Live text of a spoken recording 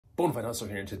Bonafide Hustler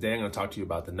here, and today I'm going to talk to you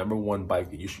about the #1 bike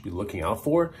that you should be looking out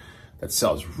for that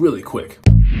sells really quick.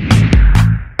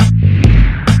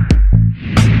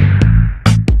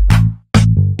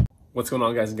 What's going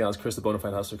on, guys and gals? Chris, the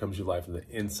Bonafide Hustler, comes to you live from the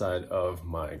inside of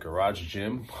my garage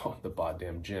gym. Oh, the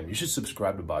Boddamn Gym. You should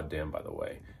subscribe to Boddamn, by the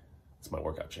way. It's my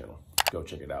workout channel. Go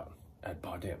check it out at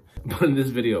Boddamn. But in this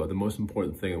video, the most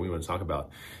important thing that we want to talk about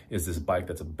is this bike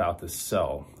that's about to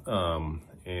sell.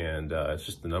 It's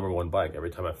just the #1 bike. Every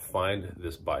time I find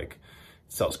this bike,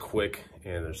 it sells quick,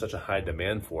 and there's such a high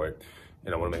demand for it.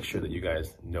 And I want to make sure that you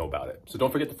guys know about it. So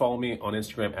don't forget to follow me on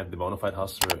Instagram at the Bonafide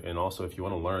Hustler. And also, if you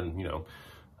want to learn,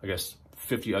 I guess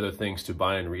 50 other things to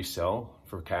buy and resell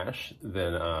for cash,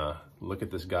 then look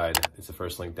at this guide. It's the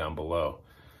first link down below.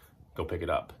 Go pick it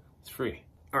up. It's free.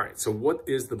 All right, so what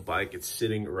is the bike? It's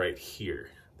sitting right here.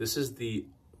 This is the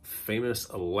famous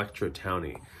Electra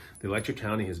Townie. The Electra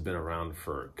Townie has been around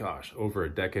for, gosh, over a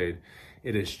decade.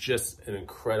 It is just an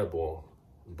incredible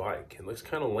bike. It looks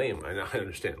kind of lame. I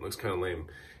understand, it looks kind of lame.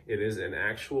 It is an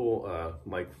actual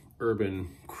like urban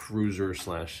cruiser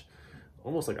slash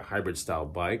almost like a hybrid style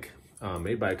bike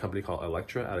made by a company called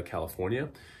Electra out of California.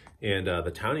 And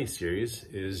the Townie series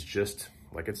is just,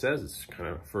 like it says, it's kind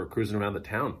of for cruising around the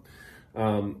town.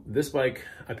 This bike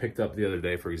I picked up the other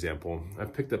day, for example.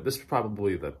 I've picked up, this is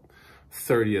probably the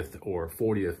 30th or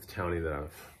 40th Townie that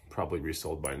I've probably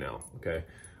resold by now, okay?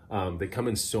 They come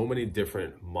in so many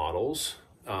different models,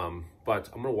 but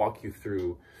I'm gonna walk you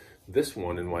through this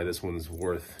one and why this one's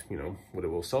worth, what it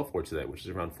will sell for today, which is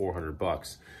around 400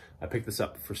 bucks. I picked this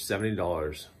up for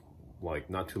 $70, like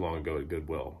not too long ago at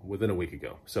Goodwill, within a week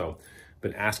ago. So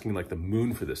been asking like the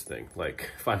moon for this thing, like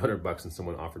 500 bucks, and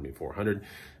someone offered me 400. I'm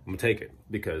gonna take it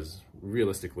because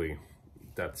realistically,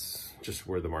 that's just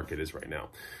where the market is right now.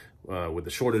 With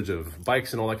the shortage of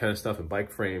bikes and all that kind of stuff and bike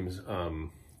frames,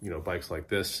 bikes like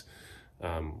this,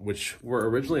 which were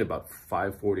originally about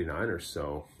 $549 or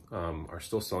so, are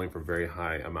still selling for very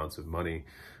high amounts of money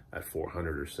at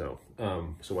 400 or so.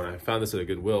 So when I found this at a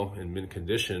Goodwill in mint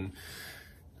condition,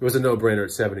 it was a no-brainer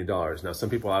at $70. Now, some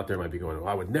people out there might be going, well,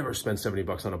 I would never spend 70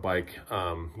 bucks on a bike,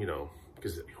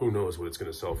 because who knows what it's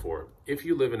gonna sell for. If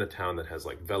you live in a town that has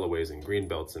like veloways and green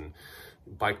belts and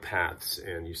bike paths,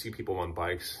 and you see people on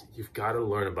bikes, you've got to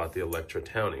learn about the Electra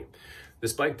Townie.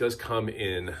 This bike does come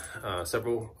in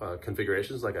several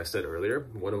configurations, like I said earlier.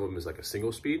 One of them is like a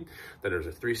single speed, then there's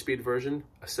a 3-speed version,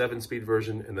 a 7-speed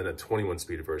version, and then a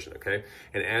 21-speed version, okay?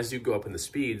 And as you go up in the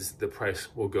speeds, the price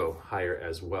will go higher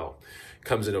as well.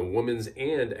 Comes in a woman's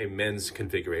and a men's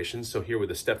configuration. So here with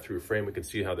the step-through frame, we can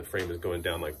see how the frame is going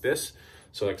down like this.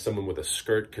 So like someone with a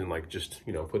skirt can like just,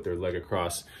 put their leg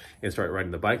across and start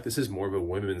riding the bike. This is more of a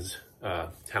women's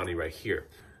Townie right here.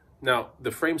 Now, the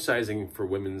frame sizing for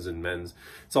women's and men's,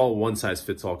 it's all one size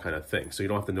fits all kind of thing. So you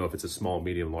don't have to know if it's a small,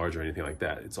 medium, large, or anything like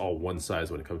that. It's all one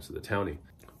size when it comes to the Townie.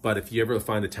 But if you ever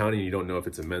find a Townie and you don't know if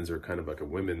it's a men's or kind of like a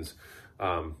women's,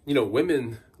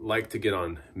 women like to get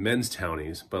on men's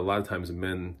Townies, but a lot of times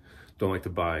men don't like to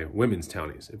buy women's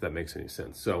Townies, if that makes any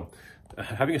sense. So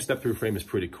having a step-through frame is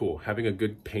pretty cool. Having a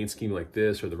good paint scheme like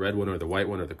this, or the red one, or the white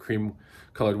one, or the cream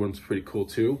colored one's pretty cool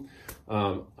too.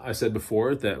 I said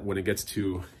before that when it gets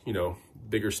to,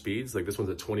 bigger speeds, like this one's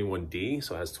a 21D,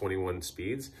 so it has 21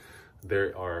 speeds.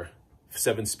 There are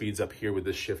 7 speeds up here with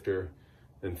this shifter,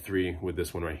 and 3 with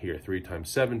this one right here. 3 times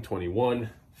 7, 21,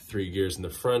 3 gears in the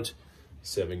front,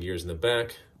 7 gears in the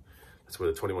back. That's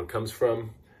where the 21 comes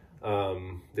from.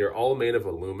 They're all made of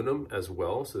aluminum as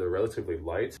well, so they're relatively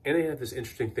light. And they have this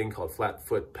interesting thing called flat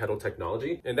foot pedal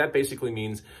technology. And that basically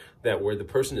means that where the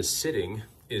person is sitting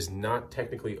is not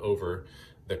technically over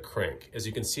the crank. As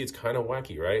you can see, it's kind of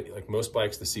wacky, right? Like most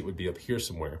bikes, the seat would be up here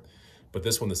somewhere, but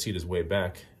this one, the seat is way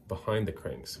back behind the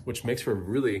cranks, which makes for a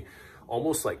really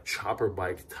almost like chopper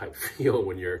bike type feel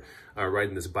when you're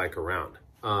riding this bike around.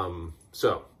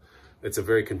 So it's a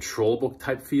very controllable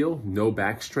type feel, no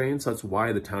back strain. So that's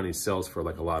why the Townie sells for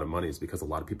like a lot of money, is because a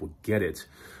lot of people get it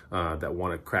that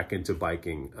want to crack into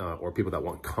biking, or people that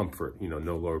want comfort,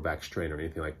 no lower back strain or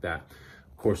anything like that.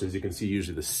 Of course, as you can see,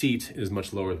 usually the seat is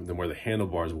much lower than where the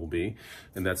handlebars will be,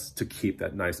 and that's to keep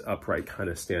that nice upright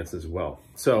kind of stance as well.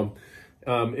 So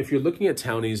if you're looking at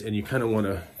Townies and you kind of want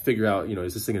to figure out,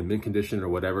 is this thing in mint condition or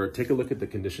whatever, take a look at the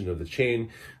condition of the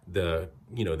chain, the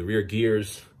rear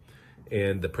gears,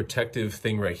 and the protective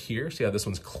thing right here. See how this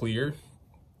one's clear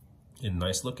and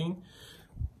nice looking?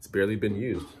 It's barely been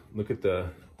used. Look at the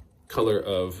color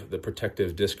of the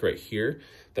protective disc right here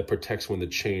that protects when the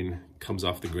chain comes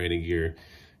off the graining gear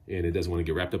and it doesn't want to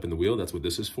get wrapped up in the wheel. That's what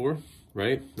this is for,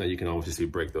 right? Now you can obviously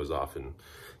break those off and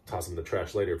toss them in the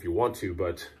trash later if you want to,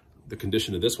 but the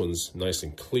condition of this one's nice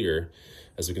and clear,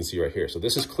 as you can see right here. So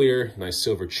this is clear, nice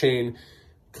silver chain,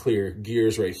 clear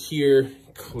gears right here,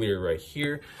 clear right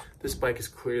here. This bike is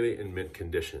clearly in mint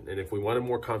condition. And if we wanted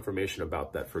more confirmation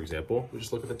about that, for example, we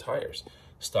just look at the tires.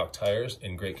 Stock tires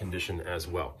in great condition as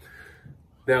well.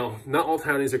 Now, not all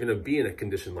Townies are gonna be in a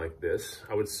condition like this.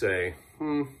 I would say,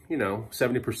 you know,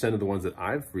 70% of the ones that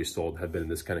I've resold have been in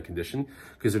this kind of condition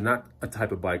because they're not a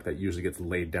type of bike that usually gets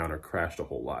laid down or crashed a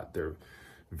whole lot. They're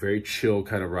very chill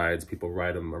kind of rides. People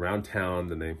ride them around town,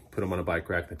 then they put them on a bike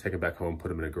rack, they take them back home, put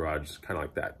them in a garage, kind of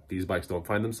like that. These bikes don't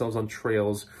find themselves on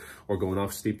trails or going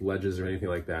off steep ledges or anything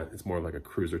like that. It's more like a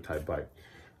cruiser type bike.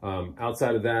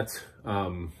 Outside of that,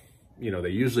 you know, they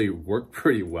usually work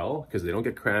pretty well because they don't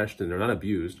get crashed and they're not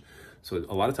abused. So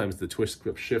a lot of times the twist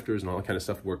grip shifters and all that kind of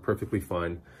stuff work perfectly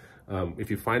fine.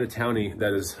 If you find a Townie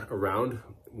that is around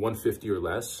 $150 or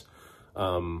less,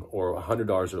 or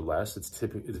 $100 or less, it's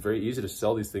very easy to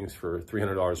sell these things for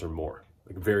 $300 or more.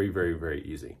 Like very, very, very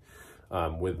easy.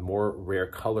 With more rare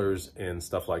colors and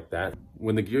stuff like that.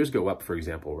 When the gears go up, for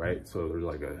example, right? So there's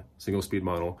like a single speed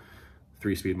model,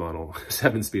 3-speed model,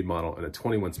 7-speed model, and a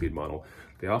 21-speed model.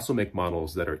 They also make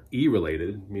models that are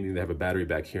E-related, meaning they have a battery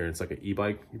back here and it's like an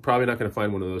e-bike. You're probably not gonna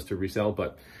find one of those to resell,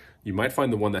 but you might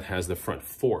find the one that has the front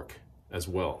fork as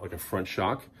well, like a front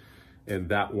shock. And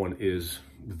that one is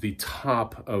the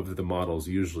top of the models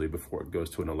usually before it goes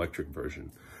to an electric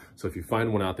version. So if you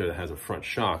find one out there that has a front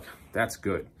shock, that's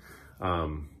good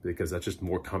because that's just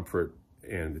more comfort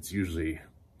and it's usually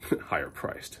higher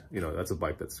priced. You know, that's a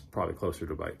bike that's probably closer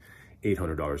to like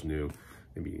 $800 new,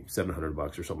 maybe $700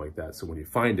 or something like that. So when you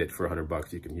find it for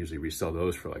 $100, you can usually resell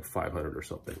those for like 500 or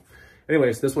something.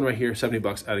 Anyways, this one right here,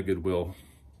 $70 at a Goodwill.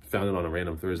 Found it on a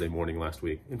random Thursday morning last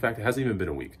week. In fact, it hasn't even been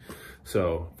a week.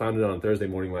 So found it on Thursday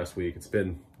morning last week. It's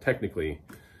been technically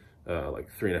like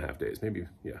 3.5 days, maybe,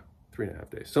 yeah, 3.5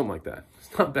 days, something like that.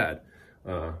 It's not bad.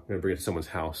 I'm gonna bring it to someone's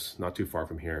house, not too far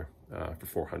from here, for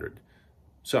 400.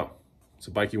 So it's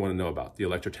a bike you wanna know about, the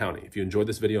Electra Townie. If you enjoyed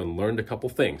this video and learned a couple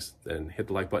things, then hit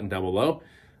the like button down below.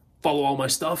 Follow all my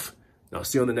stuff, and I'll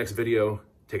see you on the next video.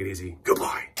 Take it easy, goodbye.